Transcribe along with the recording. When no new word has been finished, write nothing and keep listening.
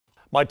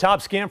My top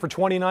scam for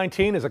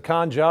 2019 is a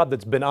con job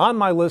that's been on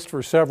my list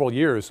for several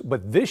years,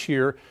 but this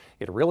year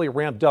it really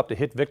ramped up to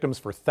hit victims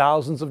for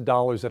thousands of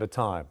dollars at a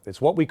time. It's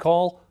what we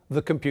call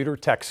the computer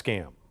text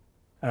scam.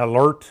 An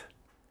alert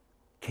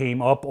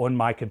came up on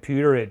my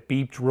computer. It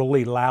beeped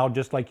really loud,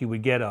 just like you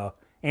would get a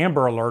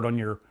Amber Alert on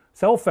your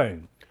cell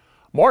phone.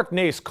 Mark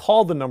Nace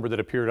called the number that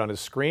appeared on his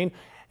screen,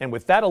 and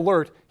with that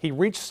alert, he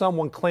reached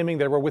someone claiming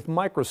they were with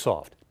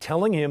Microsoft,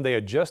 telling him they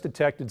had just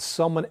detected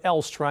someone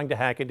else trying to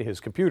hack into his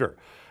computer.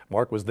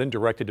 Mark was then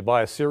directed to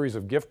buy a series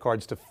of gift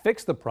cards to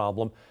fix the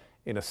problem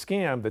in a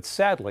scam that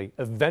sadly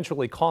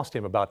eventually cost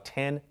him about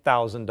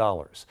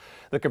 $10,000.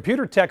 The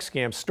computer text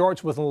scam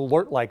starts with an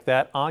alert like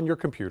that on your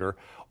computer,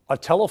 a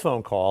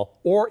telephone call,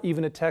 or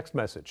even a text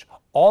message,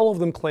 all of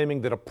them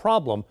claiming that a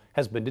problem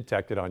has been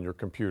detected on your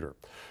computer.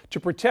 To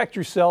protect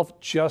yourself,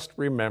 just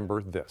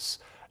remember this.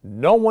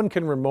 No one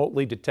can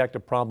remotely detect a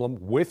problem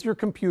with your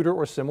computer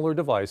or similar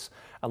device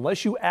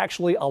unless you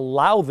actually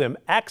allow them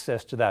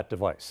access to that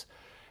device.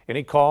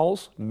 Any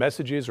calls,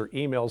 messages, or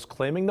emails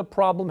claiming the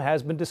problem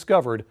has been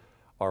discovered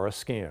are a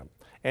scam.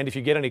 And if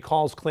you get any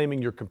calls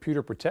claiming your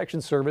computer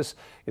protection service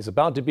is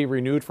about to be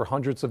renewed for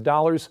hundreds of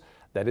dollars,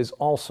 that is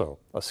also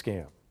a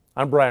scam.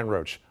 I'm Brian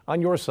Roach.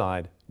 On your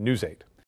side, News 8.